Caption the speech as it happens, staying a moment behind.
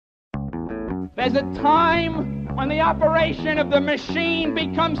There's a time when the operation of the machine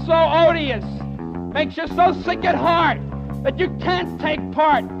becomes so odious, makes you so sick at heart, that you can't take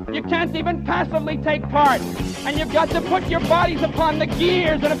part. You can't even passively take part. And you've got to put your bodies upon the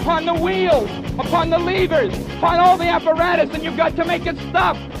gears and upon the wheels, upon the levers, upon all the apparatus, and you've got to make it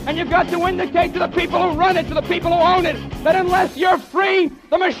stop. And you've got to indicate to the people who run it, to the people who own it, that unless you're free,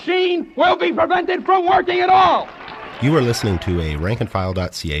 the machine will be prevented from working at all. You are listening to a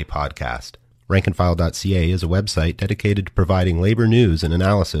Rankandfile.ca podcast. Rankandfile.ca is a website dedicated to providing labor news and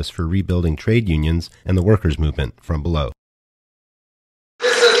analysis for rebuilding trade unions and the workers' movement from below.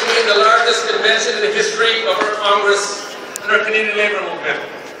 This has been the largest convention in the history of our Congress and our Canadian labour movement.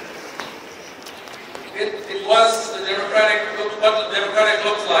 It was what the Democratic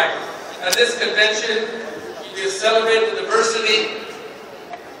looks like. At this convention, we have celebrated the diversity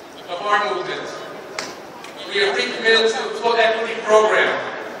of our movement. We are recommitted to a full equity program.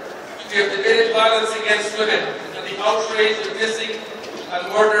 We have debated violence against women and the outrage of missing and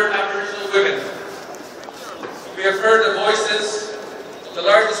murdered Aboriginal women. We have heard the voices of the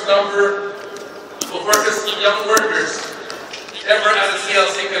largest number of young workers ever at a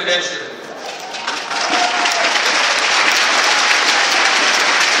CLC convention.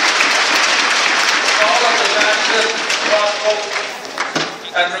 All of the passionate, thoughtful,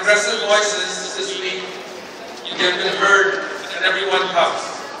 and progressive voices this week have been heard, and everyone comes.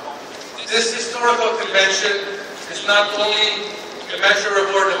 This historical convention is not only a measure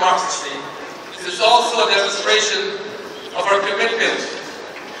of our democracy, it is also a demonstration of our commitment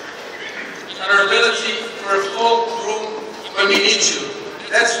and our ability for a full room when we need to.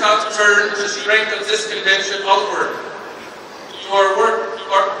 Let's now turn the strength of this convention outward to our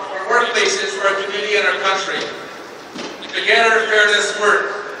workplaces, for our community and our country. Together, fairness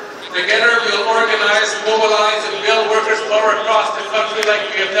work. Together we will organize, mobilize, and build workers' power across the country like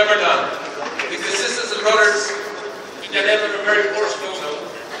we have never done. Because sisters and brothers, and then we're very forceful now.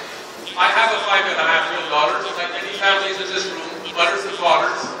 I have a 5.5-year-old daughter, just like many families in this room, mothers and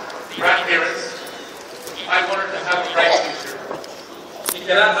fathers, grandparents. I want her to have a bright future. We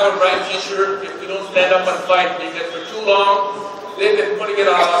cannot have a bright future if we don't stand up and fight, because for too long, they've been putting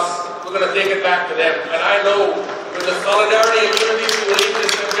it on us. We're going to take it back to them. And I know with the solidarity and unity we will lead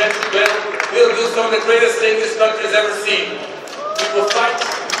this convention with, we'll do some of the greatest things this country has ever seen. We will fight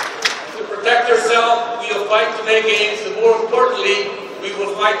to protect ourselves, we will fight to make gains, and more importantly, we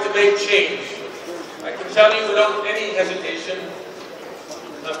will fight to make change. I can tell you without any hesitation,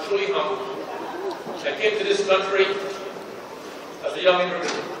 I'm truly humbled. I came to this country as a young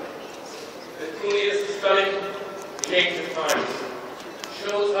immigrant. It truly is a spelling the ancient times. It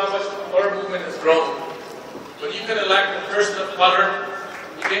shows how much our movement has grown. When you can elect a person of color,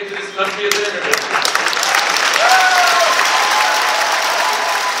 you came to this country as an immigrant.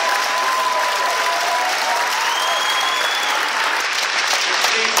 It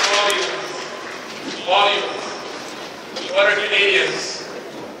speaks volumes to other Canadians,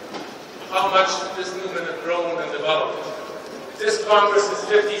 how much this movement has grown and developed. This Congress is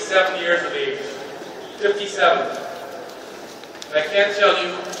 57 years of age. 57. And I can't tell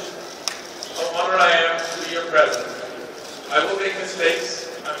you how honored I am to be your president. I will make mistakes,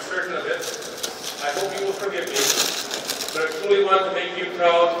 I'm certain of it. I hope you will forgive me. But I truly want to make you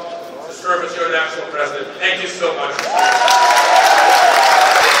proud to serve as your national president. Thank you so much.